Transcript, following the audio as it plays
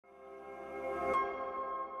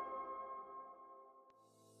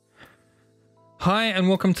Hi and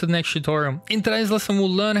welcome to the next tutorial. In today's lesson we'll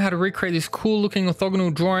learn how to recreate this cool looking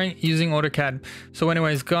orthogonal drawing using AutoCAD. So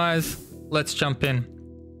anyways guys, let's jump in.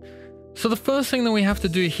 So the first thing that we have to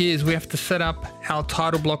do here is we have to set up our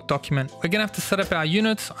title block document. We're gonna have to set up our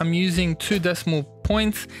units. I'm using 2 decimal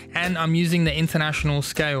points and I'm using the international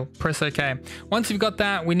scale. Press OK. Once you've got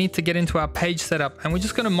that, we need to get into our page setup and we're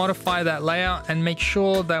just gonna modify that layout and make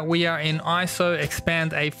sure that we are in ISO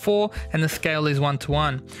expand A4 and the scale is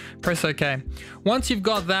 1:1. Press OK. Once you've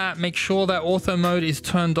got that, make sure that ortho mode is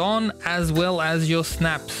turned on as well as your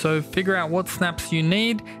snaps. So figure out what snaps you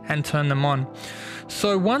need and turn them on.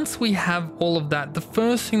 So once we have all of that, the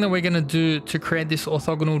first thing that we're going to do to create this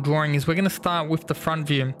orthogonal drawing is we're going to start with the front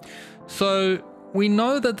view. So we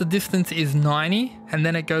know that the distance is 90 and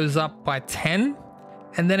then it goes up by 10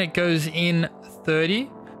 and then it goes in 30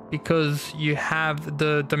 because you have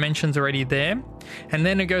the dimensions already there, and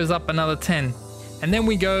then it goes up another 10 and then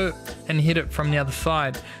we go and hit it from the other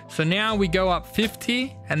side. So now we go up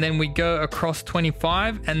 50 and then we go across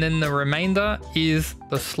 25 and then the remainder is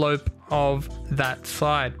the slope of that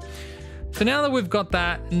side. So now that we've got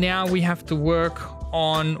that, now we have to work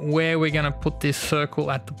on where we're going to put this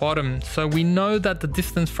circle at the bottom. So we know that the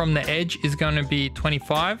distance from the edge is going to be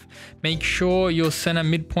 25. Make sure your center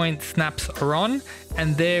midpoint snaps are on,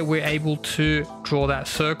 and there we're able to draw that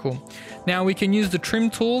circle. Now we can use the trim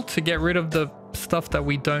tool to get rid of the stuff that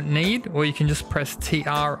we don't need, or you can just press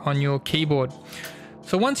TR on your keyboard.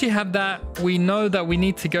 So once you have that, we know that we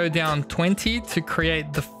need to go down 20 to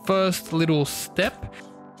create the first little step.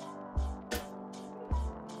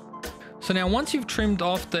 So now once you've trimmed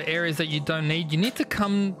off the areas that you don't need, you need to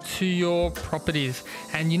come to your properties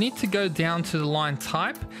and you need to go down to the line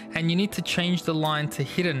type and you need to change the line to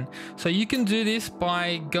hidden. So you can do this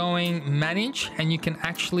by going manage and you can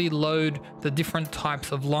actually load the different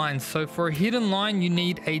types of lines. So for a hidden line, you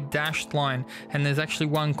need a dashed line and there's actually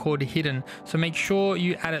one called hidden. So make sure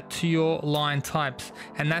you add it to your line types,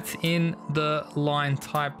 and that's in the line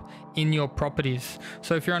type in your properties.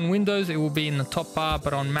 So if you're on Windows, it will be in the top bar,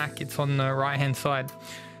 but on Mac, it's on the right hand side.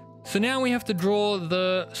 So now we have to draw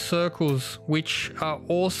the circles, which are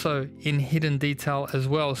also in hidden detail as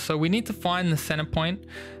well. So we need to find the center point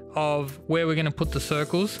of where we're going to put the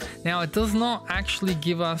circles. Now it does not actually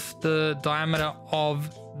give us the diameter of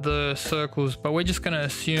the circles, but we're just going to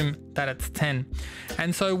assume that it's 10.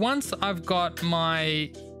 And so once I've got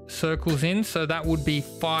my circles in, so that would be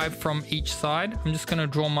 5 from each side, I'm just going to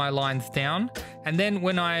draw my lines down, and then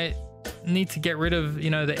when I need to get rid of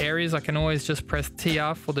the areas, I can always just press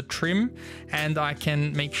TR for the trim and I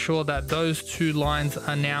can make sure that those 2 lines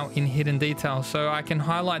are now in hidden detail. So I can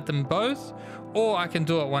highlight them both, or I can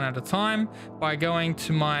do it one at a time by going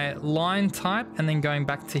to my line type and then going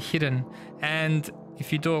back to hidden. And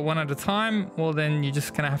if you do it one at a time, well then you're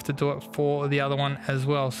just gonna have to do it for the other one as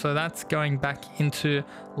well. So that's going back into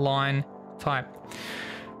line type.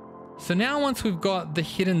 So now once we've got the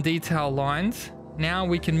hidden detail lines, now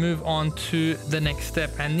we can move on to the next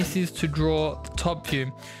step, and this is to draw the top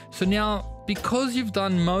view. So now, because you've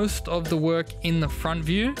done most of the work in the front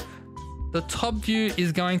view, the top view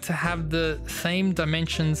is going to have the same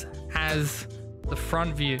dimensions as the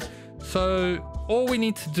front view. So all we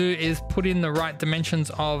need to do is put in the right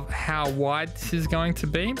dimensions of how wide this is going to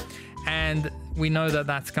be, and we know that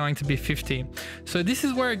that's going to be 50. So this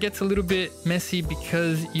is where it gets a little bit messy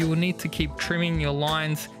because you will need to keep trimming your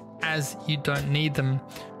lines as you don't need them.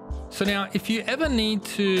 So now if you ever need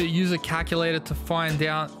to use a calculator to find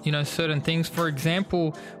out certain things, for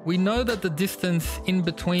example, we know that the distance in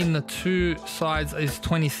between the 2 sides is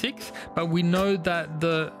 26, but we know that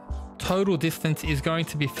the total distance is going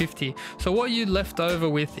to be 50. So what you left over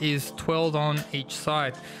with is 12 on each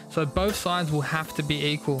side. So both sides will have to be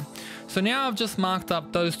equal. So now I've just marked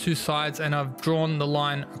up those 2 sides and I've drawn the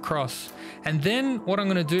line across. And then what I'm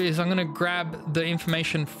going to do is I'm going to grab the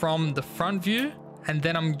information from the front view and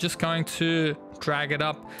then I'm just going to drag it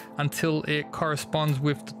up until it corresponds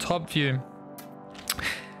with the top view.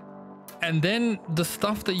 And then the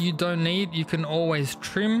stuff that you don't need, you can always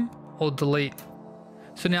trim or delete.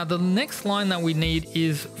 So now the next line that we need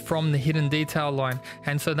is from the hidden detail line.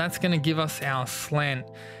 And so that's going to give us our slant.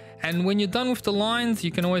 And when you're done with the lines,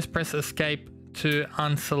 you can always press escape to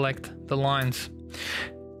unselect the lines.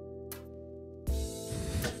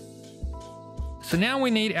 So now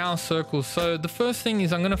we need our circles. So the first thing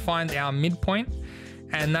is I'm going to find our midpoint,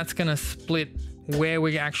 and that's going to split where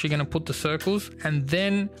we're actually going to put the circles, and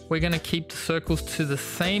then we're going to keep the circles to the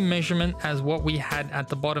same measurement as what we had at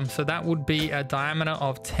the bottom. So that would be a diameter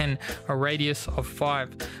of 10, a radius of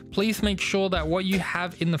 5. Please make sure that what you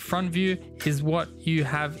have in the front view is what you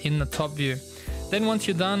have in the top view. Then once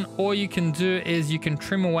you're done, all you can do is you can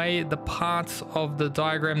trim away the parts of the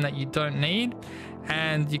diagram that you don't need,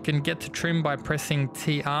 and you can get to trim by pressing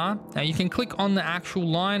TR. Now you can click on the actual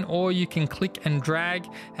line, or you can click and drag,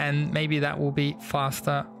 and maybe that will be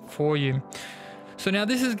faster for you. So now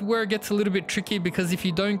this is where it gets a little bit tricky, because if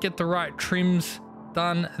you don't get the right trims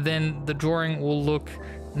done, then the drawing will look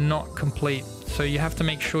not complete. So you have to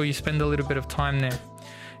make sure you spend a little bit of time there.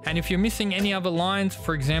 And if you're missing any other lines,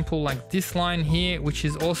 for example, like this line here, which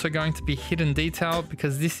is also going to be hidden detail,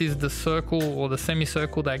 because this is the circle or the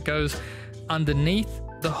semicircle that goes underneath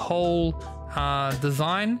the whole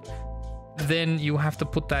design, then you have to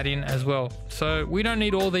put that in as well. So we don't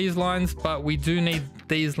need all these lines, but we do need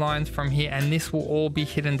these lines from here, and this will all be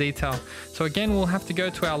hidden detail. So again, we'll have to go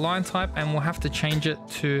to our line type and we'll have to change it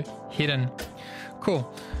to hidden.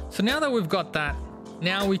 Cool. So now that we've got that,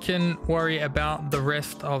 now we can worry about the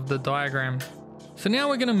rest of the diagram. So now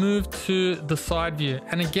we're going to move to the side view.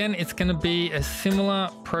 And again, it's going to be a similar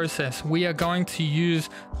process. We are going to use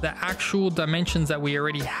the actual dimensions that we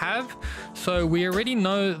already have. So we already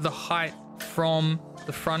know the height from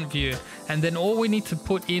the front view. And then all we need to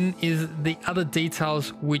put in is the other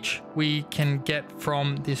details which we can get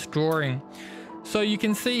from this drawing. So you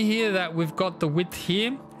can see here that we've got the width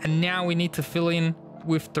here, and now we need to fill in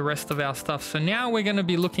with the rest of our stuff. So now we're going to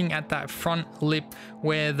be looking at that front lip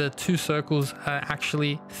where the two circles are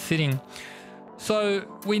actually sitting.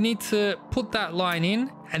 So we need to put that line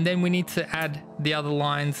in, and then we need to add the other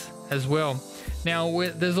lines as well. Now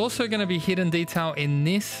there's also going to be hidden detail in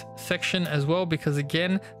this section as well, because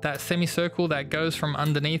again, that semicircle that goes from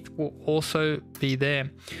underneath will also be there.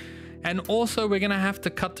 And also we're going to have to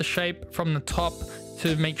cut the shape from the top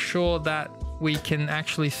to make sure that we can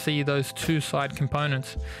actually see those two side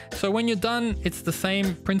components. So when you're done, it's the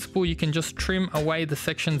same principle. You can just trim away the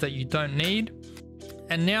sections that you don't need.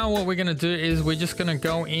 And now what we're going to do is we're just going to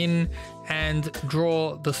go in and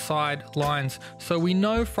draw the side lines. So we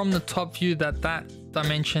know from the top view that that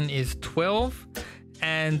dimension is 12.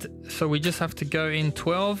 And so we just have to go in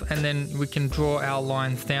 12, and then we can draw our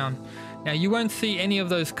lines down. Now you won't see any of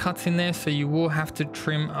those cuts in there, so you will have to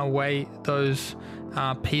trim away those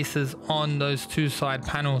pieces on those two side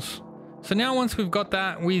panels. So now once we've got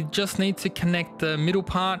that, we just need to connect the middle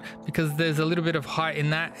part, because there's a little bit of height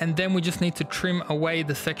in that, and then we just need to trim away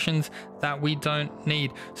the sections that we don't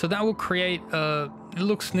need. So that will create it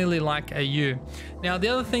looks nearly like a U. Now the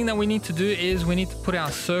other thing that we need to do is we need to put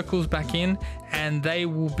our circles back in, and they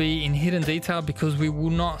will be in hidden detail because we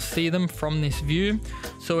will not see them from this view.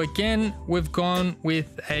 So again, we've gone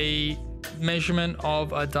with a measurement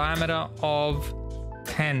of a diameter of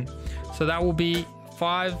 10. So that will be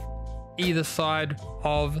 5 either side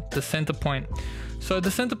of the center point. So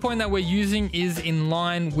the center point that we're using is in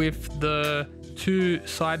line with the two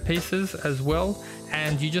side pieces as well,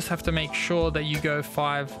 and you just have to make sure that you go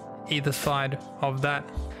 5 either side of that.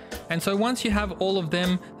 And so once you have all of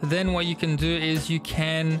them, then what you can do is you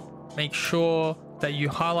can make sure that you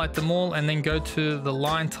highlight them all, and then go to the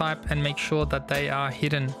line type and make sure that they are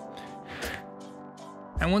hidden.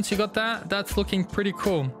 And once you got that, that's looking pretty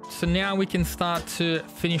cool. So now we can start to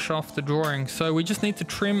finish off the drawing. So we just need to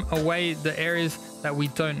trim away the areas that we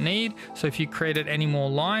don't need. So if you created any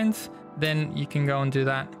more lines, then you can go and do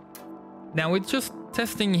that. Now we're just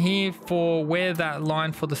testing here for where that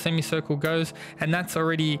line for the semicircle goes, and that's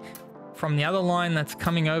already from the other line that's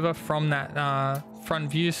coming over from that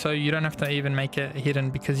front view. So you don't have to even make it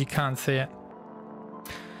hidden because you can't see it.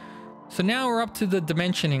 So now we're up to the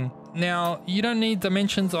dimensioning. Now you don't need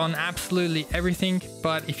dimensions on absolutely everything,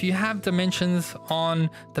 but if you have dimensions on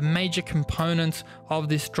the major components of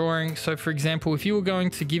this drawing, so for example, if you were going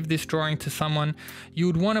to give this drawing to someone, you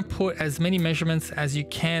would want to put as many measurements as you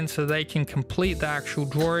can so they can complete the actual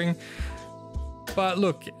drawing. But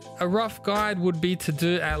look, a rough guide would be to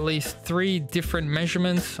do at least 3 different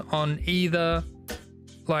measurements on either,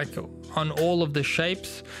 like on all of the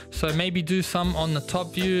shapes. So maybe do some on the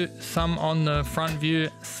top view, some on the front view,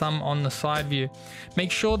 some on the side view.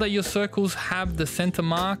 Make sure that your circles have the center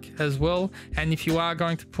mark as well. And if you are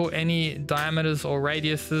going to put any diameters or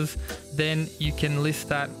radiuses, then you can list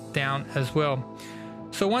that down as well.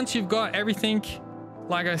 So once you've got everything,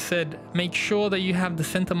 like I said, make sure that you have the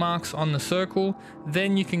center marks on the circle.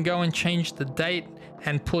 Then you can go and change the date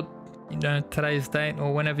and put today's date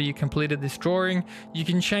or whenever you completed this drawing. You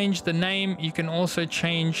can change the name. You can also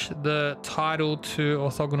change the title to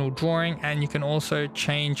orthogonal drawing, and you can also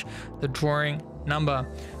change the drawing number.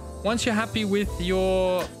 Once you're happy with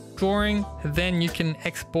your drawing, then you can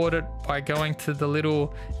export it by going to the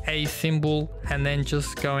little A symbol and then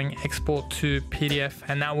just going export to PDF,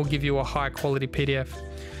 and that will give you a high quality PDF.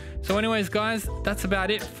 So anyways guys, that's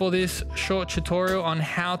about it for this short tutorial on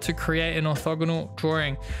how to create an orthogonal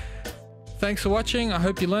drawing. Thanks for watching. I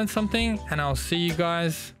hope you learned something, and I'll see you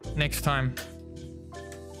guys next time.